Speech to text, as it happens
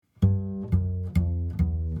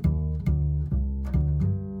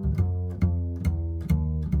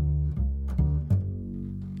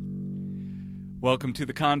Welcome to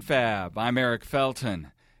the Confab. I'm Eric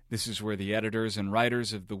Felton. This is where the editors and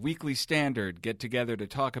writers of the Weekly Standard get together to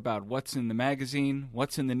talk about what's in the magazine,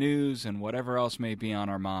 what's in the news, and whatever else may be on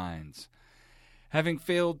our minds. Having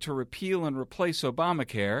failed to repeal and replace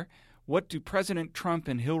Obamacare, what do President Trump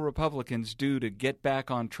and Hill Republicans do to get back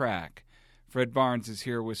on track? Fred Barnes is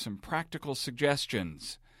here with some practical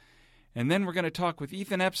suggestions. And then we're going to talk with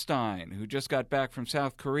Ethan Epstein, who just got back from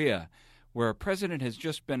South Korea, where a president has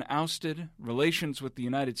just been ousted, relations with the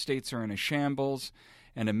United States are in a shambles,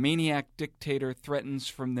 and a maniac dictator threatens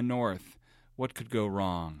from the north. What could go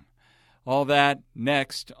wrong? All that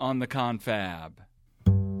next on the Confab.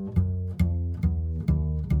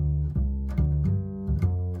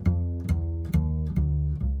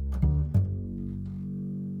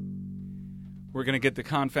 We're going to get the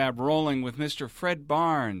Confab rolling with Mr. Fred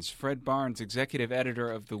Barnes. Fred Barnes, executive editor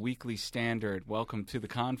of the Weekly Standard. Welcome to the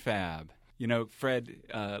Confab. You know, Fred,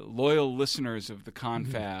 loyal listeners of the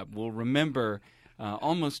Confab will remember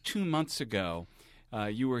almost 2 months ago,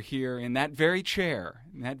 you were here in that very chair,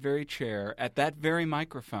 at that very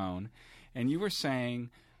microphone, and you were saying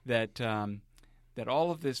that that all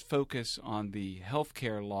of this focus on the health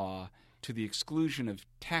care law to the exclusion of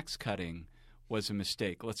tax cutting was a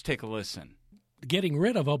mistake. Let's take a listen. Getting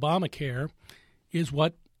rid of Obamacare is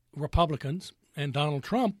what Republicans and Donald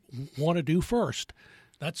Trump want to do first.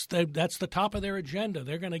 That's the top of their agenda.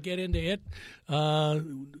 They're going to get into it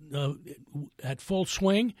at full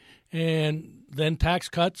swing, and then tax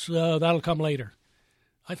cuts, that'll come later.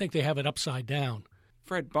 I think they have it upside down.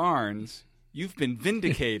 Fred Barnes, you've been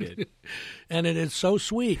vindicated. And it is so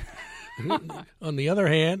sweet. On the other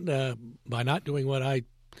hand, by not doing what I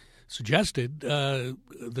suggested,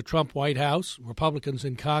 the Trump White House, Republicans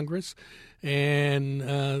in Congress, and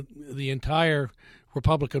the entire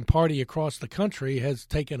Republican Party across the country has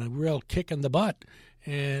taken a real kick in the butt,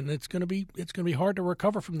 and it's going to be hard to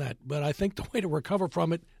recover from that. But I think the way to recover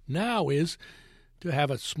from it now is to have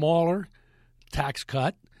a smaller tax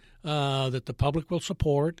cut that the public will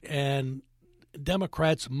support, and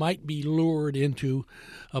Democrats might be lured into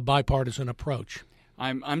a bipartisan approach.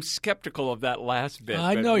 I'm skeptical of that last bit.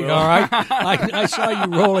 I know you are. I saw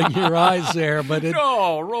you rolling your eyes there, but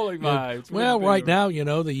rolling my eyes. Well, right now, you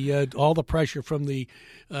know, all the pressure from the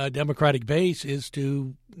Democratic base is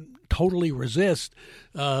to totally resist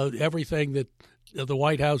everything that the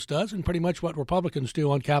White House does, and pretty much what Republicans do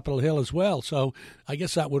on Capitol Hill as well. So I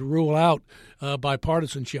guess that would rule out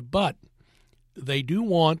bipartisanship, but they do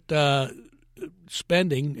want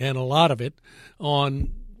spending, and a lot of it,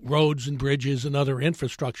 on roads and bridges and other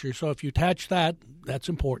infrastructure. So if you attach that, that's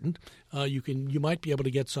important. You might be able to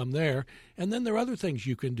get some there. And then there are other things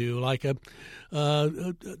you can do, like a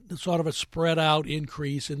sort of a spread out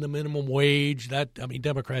increase in the minimum wage.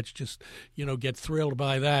 Democrats just, get thrilled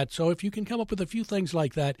by that. So if you can come up with a few things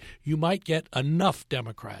like that, you might get enough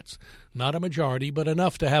Democrats, not a majority, but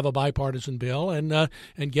enough to have a bipartisan bill and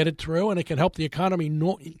get it through. And it can help the economy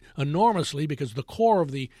enormously, because the core of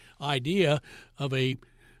the idea of a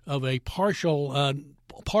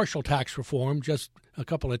partial tax reform, just a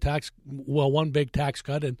couple of one big tax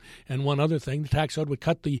cut and one other thing. The tax cut would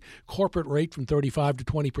cut the corporate rate from 35% to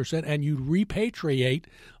 20%, and you'd repatriate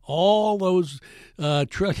all those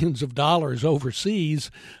trillions of dollars overseas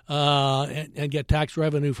and get tax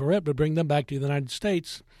revenue for it, but bring them back to the United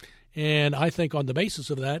States. And I think on the basis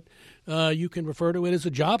of that, you can refer to it as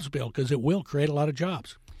a jobs bill, because it will create a lot of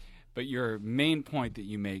jobs. But your main point that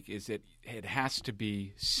you make is that it has to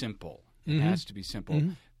be simple. It has to be simple.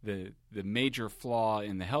 Mm-hmm. The major flaw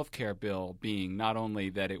in the health care bill being not only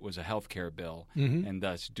that it was a health care bill and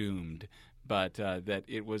thus doomed, but that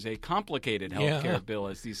it was a complicated health care bill,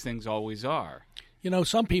 as these things always are.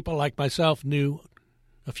 Some people like myself knew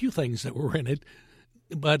a few things that were in it,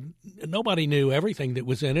 but nobody knew everything that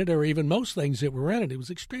was in it, or even most things that were in it. It was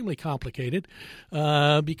extremely complicated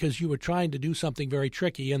because you were trying to do something very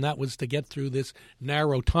tricky, and that was to get through this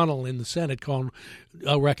narrow tunnel in the Senate called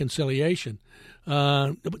reconciliation.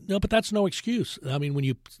 But that's no excuse. I mean, when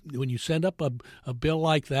you send up a bill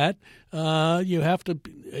like that, you have to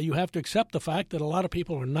accept the fact that a lot of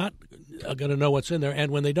people are not going to know what's in there,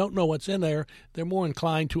 and when they don't know what's in there, they're more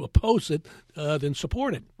inclined to oppose it than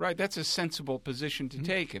support it. Right, that's a sensible position to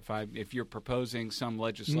take. If you're proposing some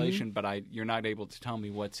legislation, but you're not able to tell me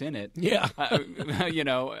what's in it, you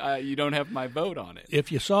don't have my vote on it.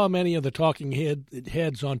 If you saw many of the talking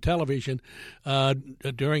heads on television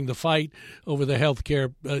during the fight over the health care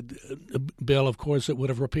bill, of course, it would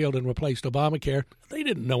have repealed and replaced Obamacare. They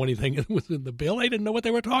didn't know anything that was in the bill. They didn't know what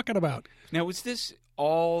they were talking about. Now, was this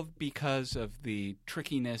all because of the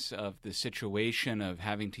trickiness of the situation of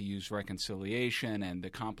having to use reconciliation and the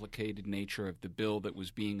complicated nature of the bill that was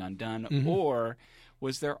being undone? Mm-hmm. Or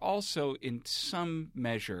was there also, in some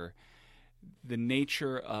measure, the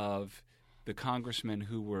nature of the congressmen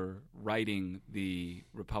who were writing the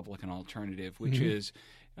Republican alternative, which mm-hmm. is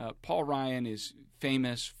Paul Ryan is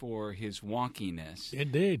famous for his wonkiness.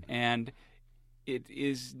 Indeed. And it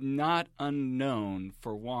is not unknown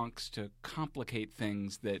for wonks to complicate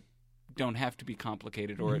things that don't have to be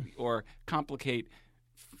complicated or complicate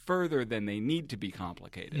further than they need to be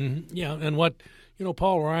complicated. Mm-hmm. Yeah, and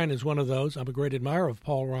Paul Ryan is one of those. I'm a great admirer of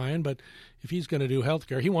Paul Ryan, but if he's going to do health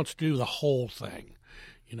care, he wants to do the whole thing.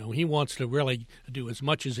 He wants to really do as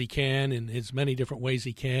much as he can in as many different ways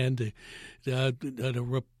he can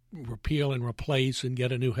to repeal and replace and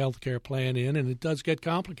get a new health care plan in, and it does get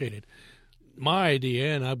complicated. My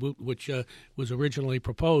idea, which was originally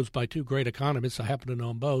proposed by two great economists, I happen to know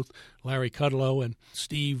them both, Larry Kudlow and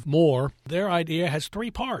Steve Moore, their idea has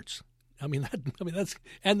three parts. That's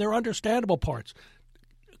and they're understandable parts.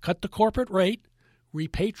 Cut the corporate rate,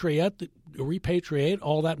 repatriate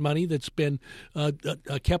all that money that's been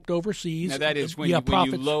kept overseas. Now that is when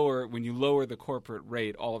you lower the corporate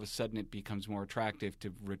rate, all of a sudden it becomes more attractive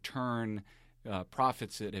to return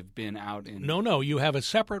profits that have been out in. No, you have a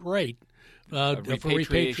separate rate. For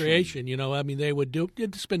repatriation, they would do.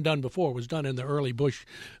 It's been done before. It was done in the early Bush,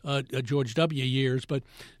 George W. years, but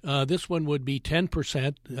this one would be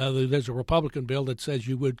 10%. There's a Republican bill that says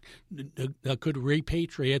you could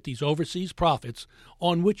repatriate these overseas profits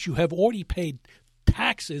on which you have already paid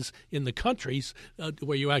taxes in the countries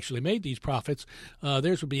where you actually made these profits.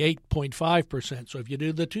 Theirs would be 8.5%. So if you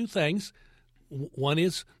do the two things. One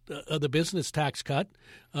is the business tax cut.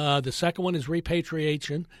 The second one is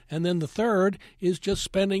repatriation. And then the third is just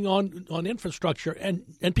spending on infrastructure.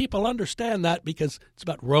 And people understand that because it's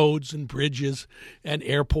about roads and bridges and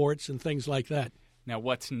airports and things like that. Now,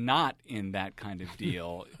 what's not in that kind of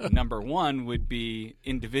deal, number one, would be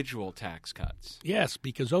individual tax cuts. Yes,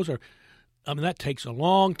 because those are that takes a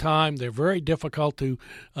long time. They're very difficult to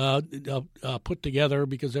put together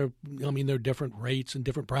because they're different rates and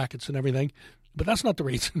different brackets and everything. But that's not the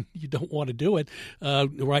reason you don't want to do it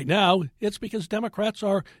right now. It's because Democrats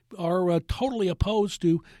are totally opposed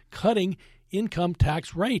to cutting income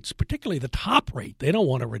tax rates, particularly the top rate. They don't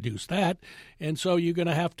want to reduce that. And so you're going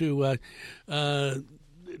to have to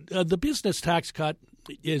the business tax cut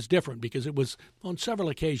is different because it was on several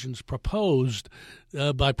occasions proposed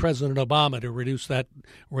by President Obama to reduce that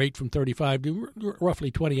rate from 35 to roughly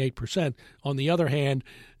 28%. On the other hand,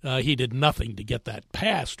 he did nothing to get that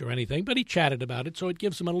passed or anything, but he chatted about it, so it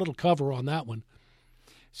gives him a little cover on that one.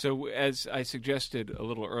 So as I suggested a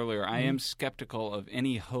little earlier, I am skeptical of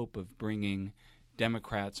any hope of bringing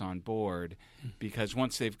Democrats on board because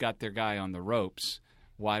once they've got their guy on the ropes,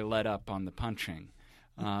 why let up on the punching?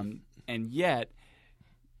 And yet,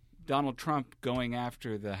 Donald Trump going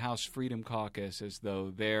after the House Freedom Caucus as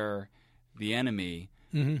though they're the enemy,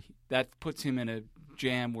 that puts him in a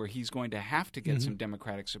jam where he's going to have to get some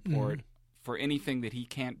Democratic support for anything that he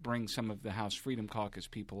can't bring some of the House Freedom Caucus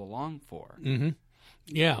people along for.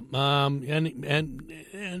 Yeah,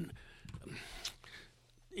 and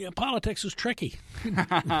politics is tricky.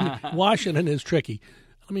 Washington is tricky.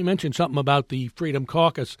 Let me mention something about the Freedom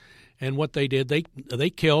Caucus and what they did. They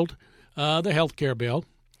killed the health care bill.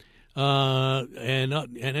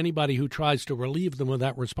 And anybody who tries to relieve them of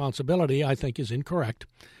that responsibility, I think, is incorrect.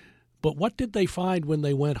 But what did they find when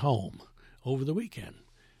they went home over the weekend?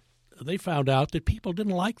 They found out that people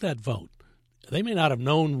didn't like that vote. They may not have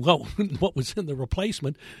known what was in the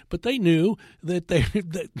replacement, but they knew but they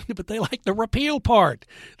liked the repeal part.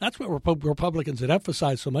 That's what Republicans had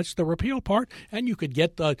emphasized so much, the repeal part. And you could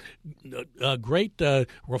get the great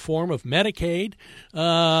reform of Medicaid.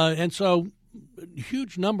 And so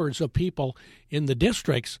huge numbers of people in the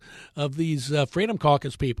districts of these Freedom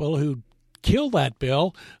Caucus people who killed that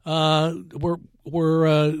bill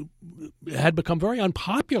had become very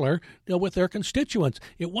unpopular with their constituents.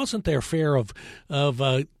 It wasn't their fear of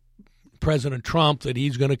President Trump that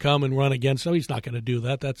he's going to come and run against them. He's not going to do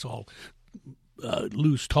that. That's all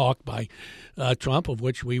loose talk by Trump, of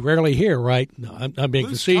which we rarely hear, right? No, I'm being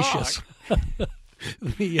loose facetious.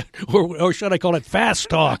 Or should I call it fast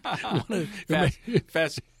talk?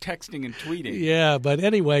 Fast texting and tweeting. Yeah, but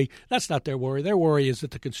anyway, that's not their worry. Their worry is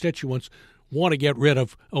that the constituents want to get rid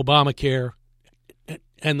of Obamacare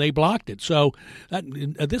and they blocked it. So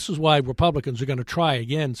this is why Republicans are going to try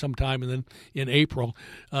again sometime in April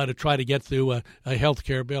to try to get through a health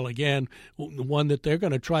care bill again, one that they're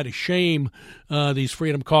going to try to shame these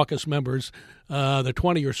Freedom Caucus members, the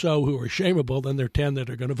 20 or so who are shameable, then there are 10 that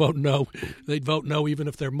are going to vote no. They'd vote no even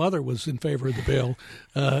if their mother was in favor of the bill.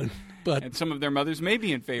 And some of their mothers may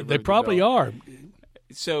be in favor of the bill. They probably are.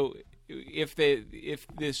 So if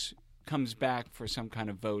this comes back for some kind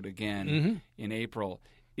of vote again in April,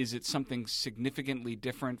 is it something significantly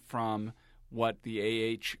different from what the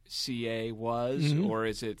AHCA was, or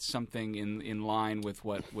is it something in line with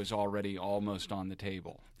what was already almost on the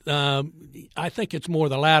table? I think it's more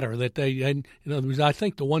the latter. That in other words, I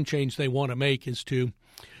think the one change they want to make is to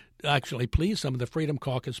actually please some of the Freedom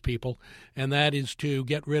Caucus people, and that is to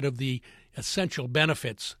get rid of the essential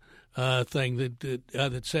benefits thing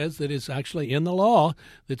that says that is actually in the law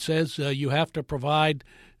that says you have to provide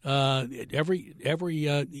every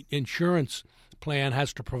insurance plan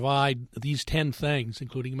has to provide these 10 things,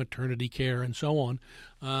 including maternity care and so on.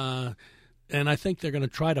 And I think they're going to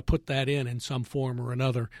try to put that in some form or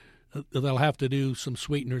another. They'll have to do some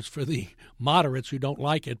sweeteners for the moderates who don't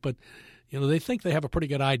like it, but they think they have a pretty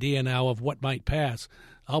good idea now of what might pass.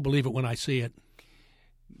 I'll believe it when I see it.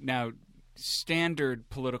 Now, standard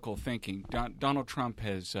political thinking. Donald Trump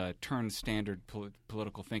has turned standard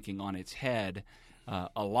political thinking on its head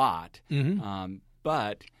a lot.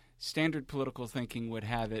 But standard political thinking would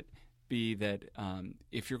have it be that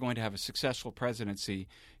if you're going to have a successful presidency,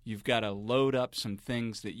 you've got to load up some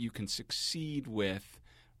things that you can succeed with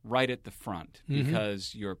right at the front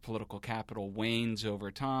because your political capital wanes over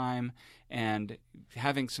time, and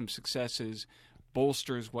having some successes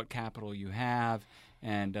bolsters what capital you have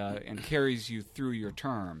and carries you through your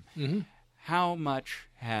term. How much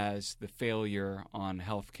has the failure on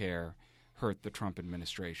health care hurt the Trump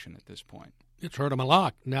administration at this point? It's hurt him a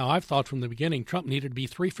lot. Now, I've thought from the beginning Trump needed to be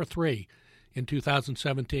 3 for 3 in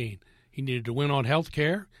 2017. He needed to win on health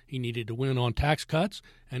care, he needed to win on tax cuts,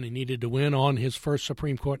 and he needed to win on his first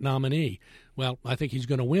Supreme Court nominee. Well, I think he's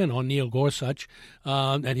going to win on Neil Gorsuch,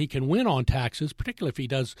 and he can win on taxes, particularly if he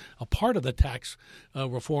does a part of the tax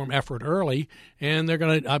reform effort early. And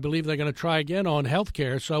I believe they're going to try again on health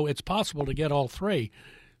care, so it's possible to get all 3.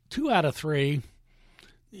 2 out of 3,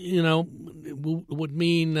 would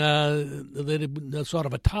mean that it's sort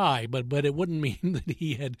of a tie, but it wouldn't mean that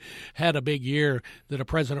he had a big year that a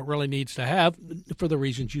president really needs to have for the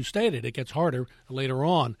reasons you stated. It gets harder later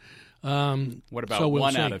on. What about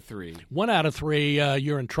 1 out of 3? 1 out of 3,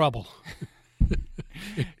 you're in trouble.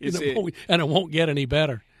 And it won't get any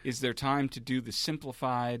better. Is there time to do the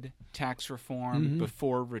simplified tax reform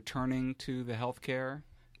before returning to the health care?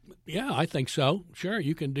 Yeah, I think so. Sure,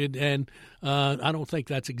 you can do, and I don't think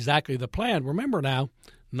that's exactly the plan. Remember now,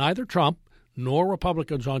 neither Trump nor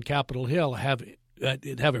Republicans on Capitol Hill have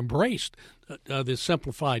embraced this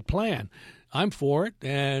simplified plan. I'm for it,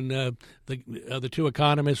 and the 2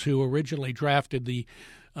 economists who originally drafted the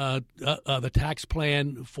tax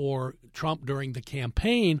plan for Trump during the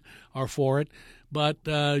campaign are for it. But,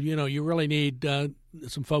 you really need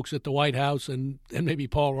some folks at the White House and maybe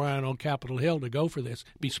Paul Ryan on Capitol Hill to go for this.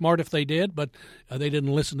 Be smart if they did, but they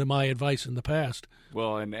didn't listen to my advice in the past.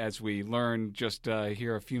 Well, and as we learned just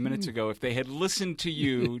here a few minutes ago, if they had listened to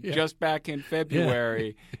you just back in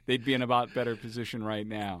February, they'd be in a lot better position right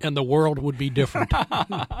now. And the world would be different.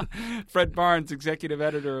 Fred Barnes, executive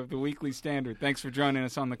editor of the Weekly Standard. Thanks for joining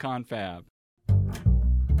us on the Confab.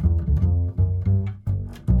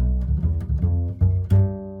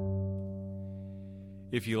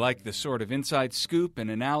 If you like the sort of inside scoop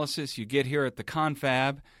and analysis you get here at the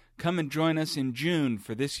Confab, come and join us in June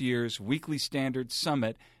for this year's Weekly Standard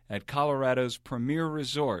Summit at Colorado's premier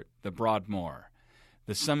resort, the Broadmoor.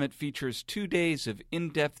 The summit features 2 days of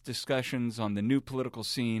in-depth discussions on the new political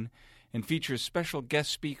scene and features special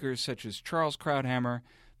guest speakers such as Charles Krauthammer,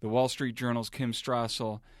 the Wall Street Journal's Kim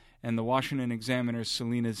Strassel, and the Washington Examiner's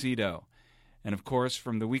Selena Zito. And of course,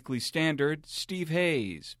 from the Weekly Standard, Steve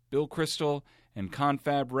Hayes, Bill Kristol, and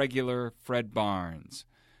Confab regular Fred Barnes.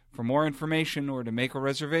 For more information or to make a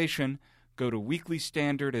reservation, go to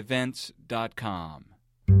weeklystandardevents.com.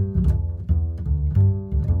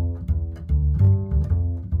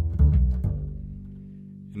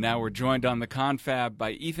 And now we're joined on the Confab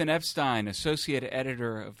by Ethan Epstein, associate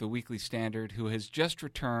editor of the Weekly Standard, who has just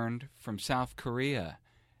returned from South Korea.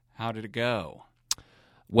 How did it go?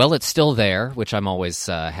 Well, it's still there, which I'm always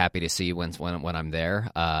happy to see when I'm there.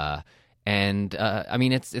 And I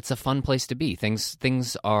mean, it's a fun place to be.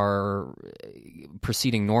 Things are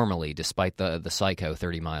proceeding normally despite the psycho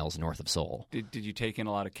 30 miles north of Seoul. Did you take in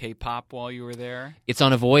a lot of K-pop while you were there? It's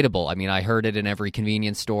unavoidable. I mean, I heard it in every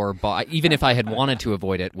convenience store, but even if I had wanted to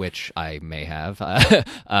avoid it, which I may have,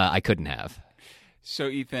 I couldn't have. So,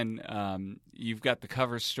 Ethan, you've got the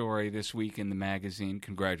cover story this week in the magazine.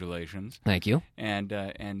 Congratulations! Thank you. And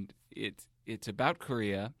it's about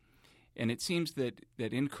Korea. And it seems that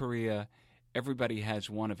in Korea, everybody has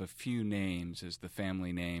one of a few names as the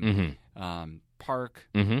family name. Mm-hmm. Park,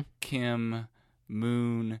 Mm-hmm. Kim,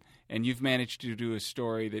 Moon, and you've managed to do a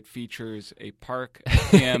story that features a Park,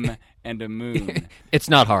 a Kim, and a Moon. It's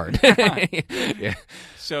not hard. Yeah.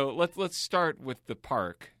 So let's start with the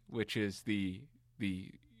Park, which is the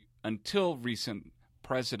until recent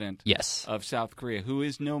president Yes. of South Korea, who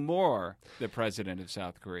is no more the president of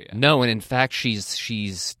South Korea. No, and in fact,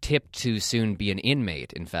 she's tipped to soon be an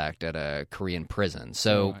inmate, in fact, at a Korean prison.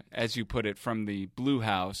 So, as you put it, from the Blue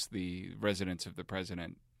House, the residence of the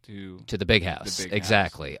president, to the Big House. The Big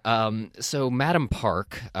exactly. So Madam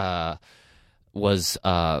Park was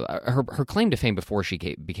her claim to fame before she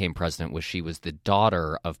became president was she was the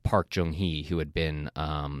daughter of Park Chung-hee, who had been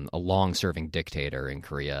a long-serving dictator in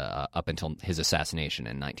Korea up until his assassination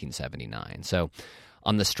in 1979. So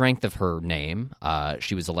on the strength of her name,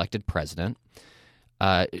 she was elected president.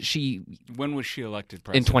 When was she elected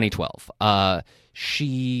president? In 2012.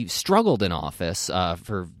 She struggled in office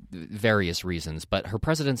for various reasons, but her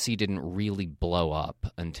presidency didn't really blow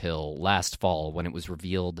up until last fall when it was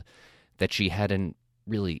revealed that she had a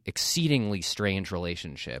really exceedingly strange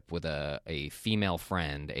relationship with a female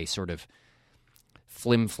friend, a sort of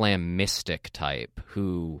flim-flam mystic type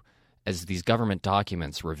who, as these government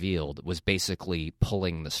documents revealed, was basically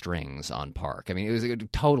pulling the strings on Park. I mean, it was a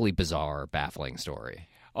totally bizarre, baffling story.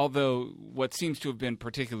 Although what seems to have been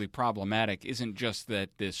particularly problematic isn't just that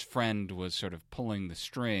this friend was sort of pulling the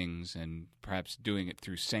strings and perhaps doing it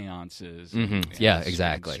through seances. Mm-hmm. Yeah,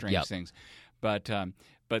 exactly. Strange things. But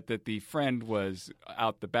that the friend was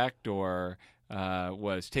out the back door,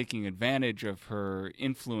 was taking advantage of her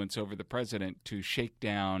influence over the president to shake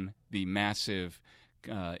down the massive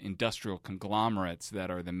industrial conglomerates that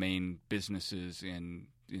are the main businesses in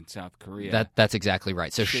South Korea. That's exactly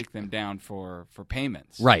right. So shake them down for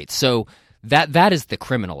payments. Right. So that is the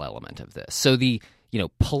criminal element of this. So the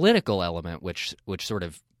political element, which sort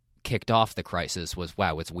of kicked off the crisis, was,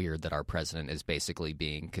 wow, it's weird that our president is basically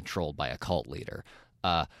being controlled by a cult leader.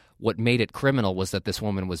 What made it criminal was that this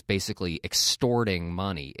woman was basically extorting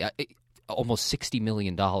money, almost $60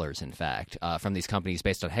 million, in fact, from these companies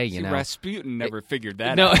based on, hey, Rasputin never figured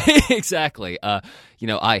that out. No, exactly. If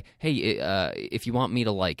you want me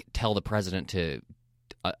to tell the president to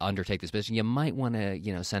undertake this business, you might want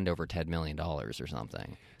to send over $10 million or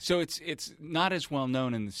something. So it's not as well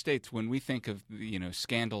known in the States. When we think of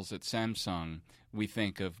scandals at Samsung, we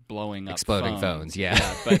think of blowing up exploding phones. Yeah.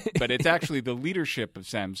 But it's actually the leadership of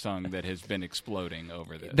Samsung that has been exploding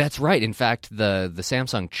over this. That's right. In fact, the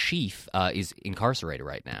Samsung chief is incarcerated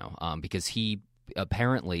right now because he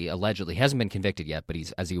allegedly hasn't been convicted yet, but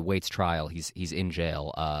as he awaits trial, he's in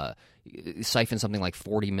jail. Siphoned something like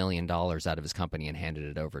 $40 million out of his company and handed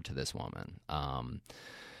it over to this woman.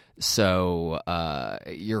 So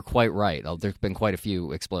you're quite right. There's been quite a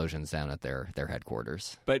few explosions down at their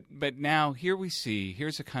headquarters. But now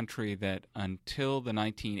here's a country that until the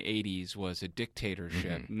 1980s was a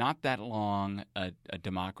dictatorship, not that long a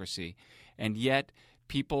democracy, and yet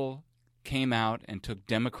people came out and took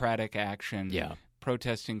democratic action,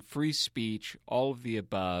 protesting free speech, all of the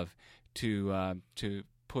above, to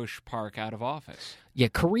push Park out of office. Yeah,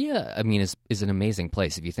 Korea, I mean, is an amazing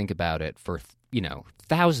place. If you think about it, for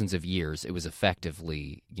thousands of years, it was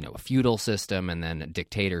effectively a feudal system and then a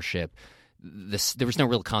dictatorship. There was no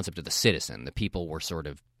real concept of the citizen. The people were sort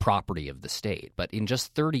of property of the state. But in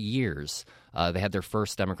just 30 years, they had their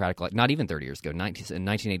first democratic not even 30 years ago. In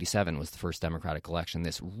 1987 was the first democratic election.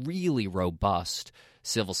 This really robust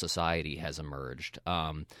civil society has emerged.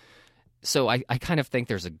 So I kind of think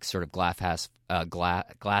there's a sort of glass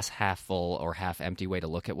half full or half empty way to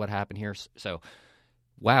look at what happened here. So,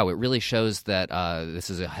 wow, it really shows that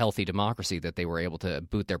this is a healthy democracy, that they were able to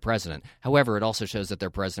boot their president. However, it also shows that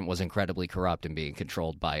their president was incredibly corrupt and being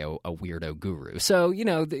controlled by a weirdo guru. So,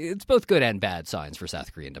 it's both good and bad signs for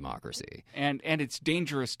South Korean democracy. And it's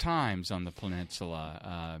dangerous times on the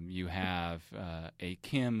peninsula. You have a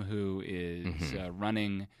Kim who is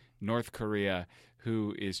running North Korea,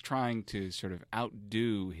 who is trying to sort of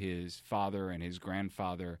outdo his father and his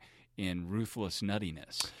grandfather in ruthless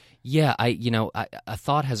nuttiness. Yeah, a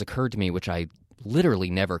thought has occurred to me, which I literally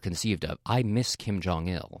never conceived of. I miss Kim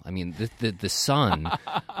Jong-il. I mean, the son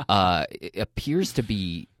appears to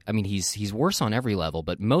be. I mean, he's worse on every level,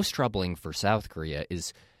 but most troubling for South Korea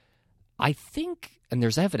is, I think, and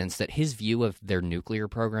there's evidence that his view of their nuclear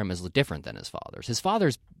program is different than his father's. His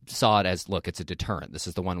father's saw it as, look, it's a deterrent. This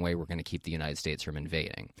is the one way we're going to keep the United States from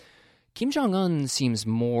invading. Kim Jong-un seems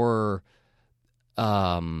more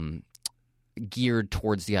geared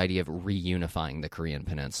towards the idea of reunifying the Korean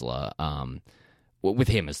Peninsula, with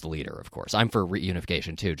him as the leader, of course. I'm for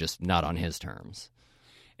reunification, too, just not on his terms.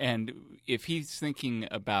 And if he's thinking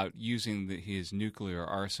about using his nuclear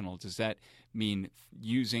arsenal, does that mean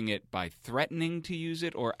using it by threatening to use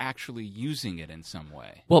it or actually using it in some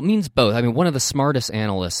way? Well, it means both. I mean, one of the smartest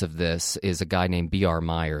analysts of this is a guy named B.R.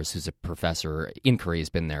 Myers, who's a professor in Korea. He's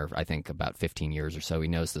been there, I think, about 15 years or so. He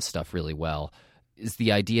knows this stuff really well.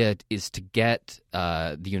 The idea is to get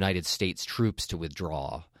the United States troops to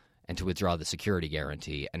withdraw and to withdraw the security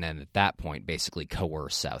guarantee, and then at that point basically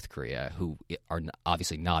coerce South Korea, who are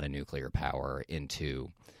obviously not a nuclear power, into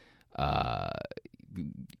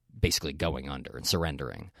basically going under and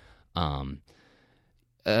surrendering. And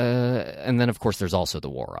then, of course, there's also the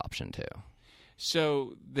war option, too.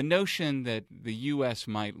 So the notion that the U.S.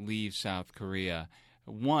 might leave South Korea,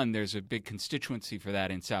 one, there's a big constituency for that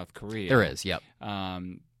in South Korea. There is, yep.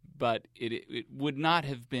 But it would not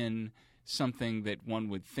have been something that one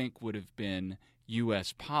would think would have been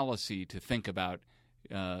U.S. policy to think about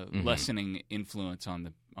lessening influence on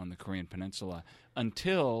the Korean Peninsula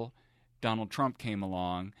until Donald Trump came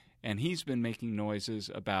along, and he's been making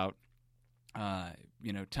noises about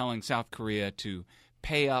telling South Korea to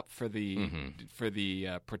pay up for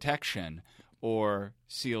the protection or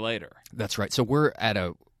see you later. That's right. So we're at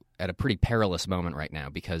a pretty perilous moment right now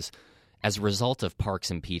because as a result of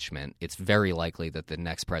Park's impeachment, it's very likely that the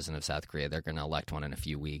next president of South Korea, they're going to elect one in a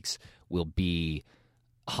few weeks, will be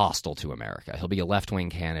hostile to America. He'll be a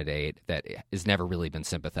left-wing candidate that has never really been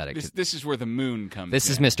sympathetic. This is where the moon comes in.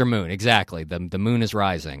 This is Mr. Moon, exactly. The moon is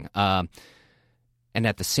rising. And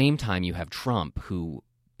at the same time, you have Trump, who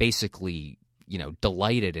basically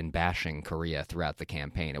delighted in bashing Korea throughout the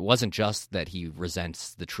campaign. It wasn't just that he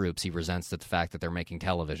resents the troops. He resents the fact that they're making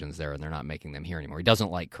televisions there and they're not making them here anymore. He doesn't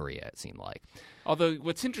like Korea, it seemed like. Although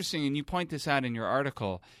what's interesting, and you point this out in your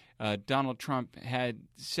article, Donald Trump had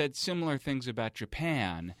said similar things about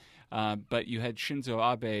Japan, but you had Shinzo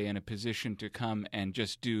Abe in a position to come and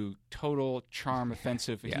just do total charm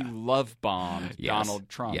offensive. Yeah. He love-bombed Donald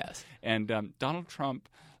Trump. Yes. And Donald Trump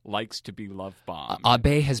likes to be love-bombed.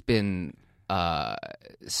 Abe has been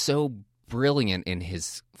so brilliant in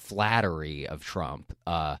his flattery of Trump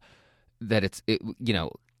that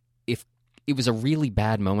if it was a really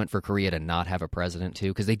bad moment for Korea to not have a president too,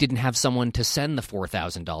 because they didn't have someone to send the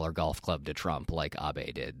 $4,000 golf club to Trump like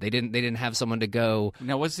Abe did. They didn't have someone to go.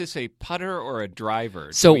 Now, was this a putter or a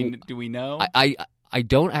driver? So do we know? I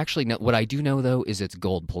don't actually know. What I do know, though, is it's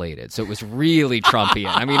gold-plated. So it was really Trumpian.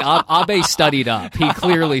 I mean, Abe studied up. He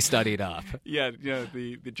clearly studied up. Yeah,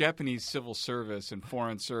 the Japanese civil service and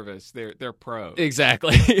foreign service, they're pros.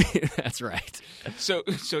 Exactly. That's right. So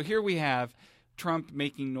here we have Trump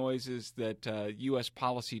making noises that U.S.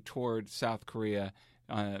 policy toward South Korea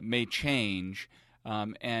may change,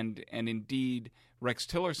 and indeed Rex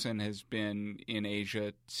Tillerson has been in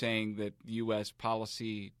Asia saying that U.S.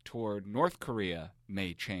 policy toward North Korea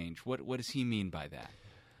may change. What does he mean by that?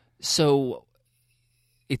 So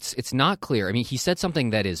it's not clear. I mean, he said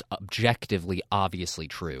something that is objectively obviously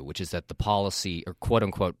true, which is that the policy, or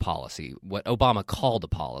quote-unquote policy, what Obama called a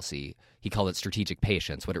policy, he called it strategic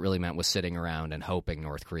patience. What it really meant was sitting around and hoping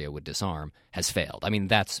North Korea would disarm, has failed. I mean,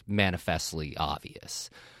 that's manifestly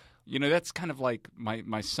obvious. That's kind of like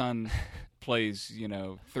my son plays,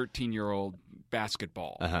 13-year-old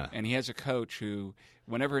basketball. Uh-huh. And he has a coach who,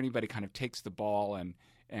 whenever anybody kind of takes the ball and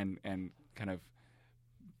kind of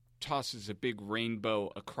tosses a big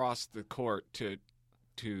rainbow across the court to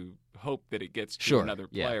hope that it gets to another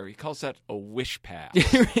player, he calls that a wish pass.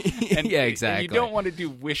 Yeah, exactly. And you don't want to do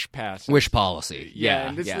wish passes. Wish policy.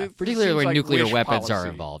 Yeah. Particularly when like nuclear weapons policy are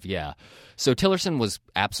involved. Yeah. So Tillerson was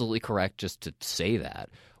absolutely correct just to say that.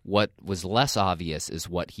 What was less obvious is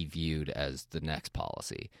what he viewed as the next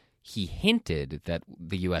policy. He hinted that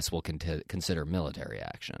the U.S. will consider military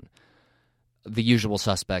action. The usual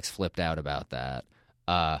suspects flipped out about that.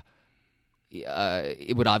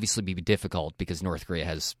 It would obviously be difficult because North Korea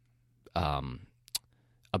has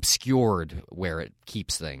obscured where it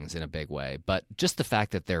keeps things in a big way. But just the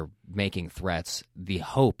fact that they're making threats, the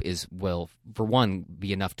hope will, for one,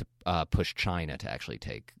 be enough to push China to actually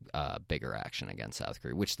take bigger action against South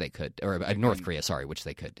Korea, which they could, or North Korea, sorry, which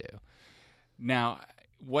they could do. Now,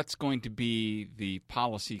 what's going to be the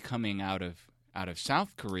policy coming out of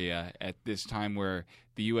South Korea at this time where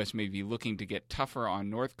the U.S. may be looking to get tougher on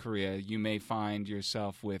North Korea? You may find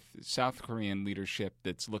yourself with South Korean leadership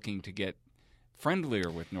that's looking to get friendlier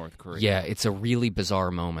with North Korea. Yeah, it's a really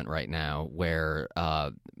bizarre moment right now where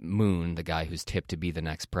Moon, the guy who's tipped to be the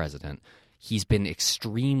next president, he's been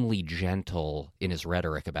extremely gentle in his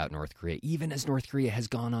rhetoric about North Korea, even as North Korea has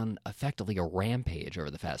gone on effectively a rampage over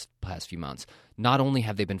the past few months. Not only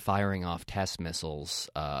have they been firing off test missiles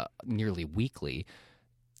nearly weekly,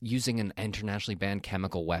 using an internationally banned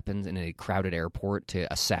chemical weapons in a crowded airport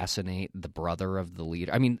to assassinate the brother of the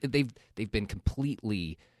leader. I mean, they've been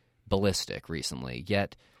completely ballistic recently,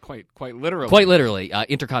 yet quite literally,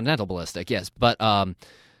 intercontinental ballistic, yes. But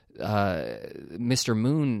Mr.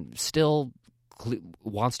 Moon still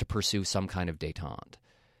wants to pursue some kind of détente.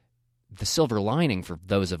 The silver lining for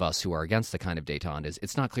those of us who are against the kind of détente is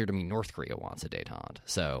it's not clear to me North Korea wants a détente.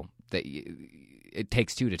 So it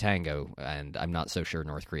takes two to tango, and I'm not so sure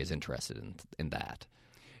North Korea is interested in that.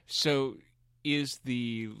 So is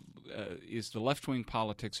the left-wing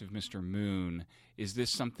politics of Mr. Moon, is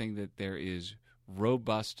this something that there is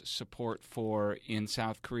robust support for in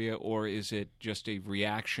South Korea, or is it just a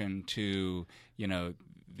reaction to,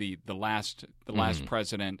 the last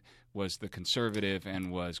president was the conservative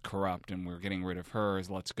and was corrupt, and we're getting rid of her?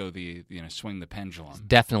 Let's go swing the pendulum.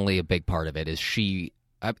 Definitely a big part of it is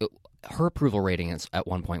her approval rating at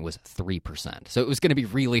one point was 3%. So it was going to be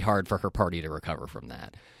really hard for her party to recover from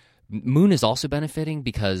that. Moon is also benefiting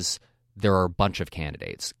because there are a bunch of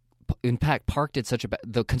candidates. In fact, Park did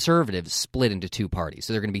the conservatives split into two parties.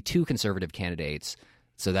 So there are going to be two conservative candidates,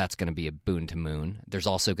 so that's going to be a boon to Moon. There's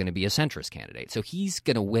also going to be a centrist candidate. So he's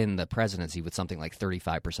going to win the presidency with something like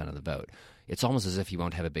 35% of the vote. It's almost as if he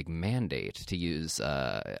won't have a big mandate, to use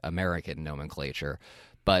American nomenclature.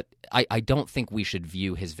 But I don't think we should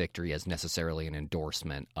view his victory as necessarily an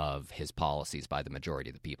endorsement of his policies by the majority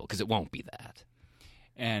of the people, because it won't be that.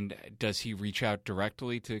 And does he reach out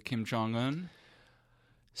directly to Kim Jong-un?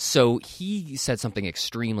 So he said something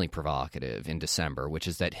extremely provocative in December, which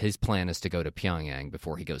is that his plan is to go to Pyongyang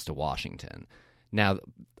before he goes to Washington. Now,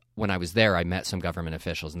 when I was there, I met some government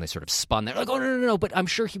officials, and they sort of spun there, like, oh, no, but I'm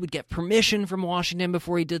sure he would get permission from Washington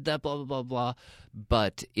before he did that, blah, blah, blah, blah.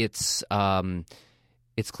 But it's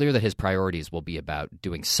clear that his priorities will be about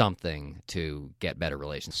doing something to get better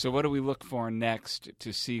relations. So what do we look for next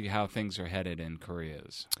to see how things are headed in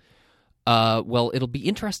Korea's? Well, it'll be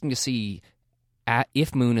interesting to see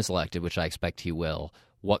if Moon is elected, which I expect he will,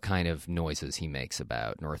 what kind of noises he makes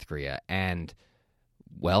about North Korea. And,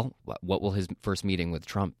 well, what will his first meeting with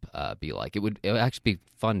Trump be like? It would actually be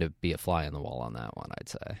fun to be a fly on the wall on that one, I'd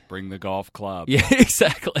say. Bring the golf club. Yeah,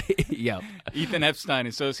 exactly. Yep. Ethan Epstein,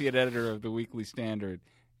 associate editor of the Weekly Standard.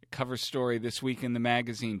 Cover story this week in the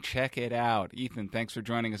magazine. Check it out. Ethan, thanks for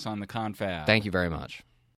joining us on the Confab. Thank you very much.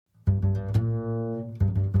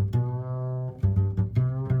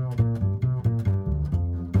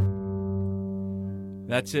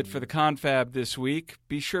 That's it for the Confab this week.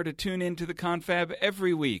 Be sure to tune in to the Confab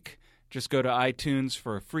every week. Just go to iTunes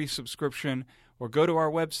for a free subscription or go to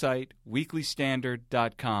our website,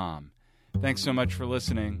 weeklystandard.com. Thanks so much for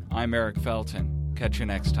listening. I'm Eric Felton. Catch you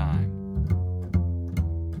next time.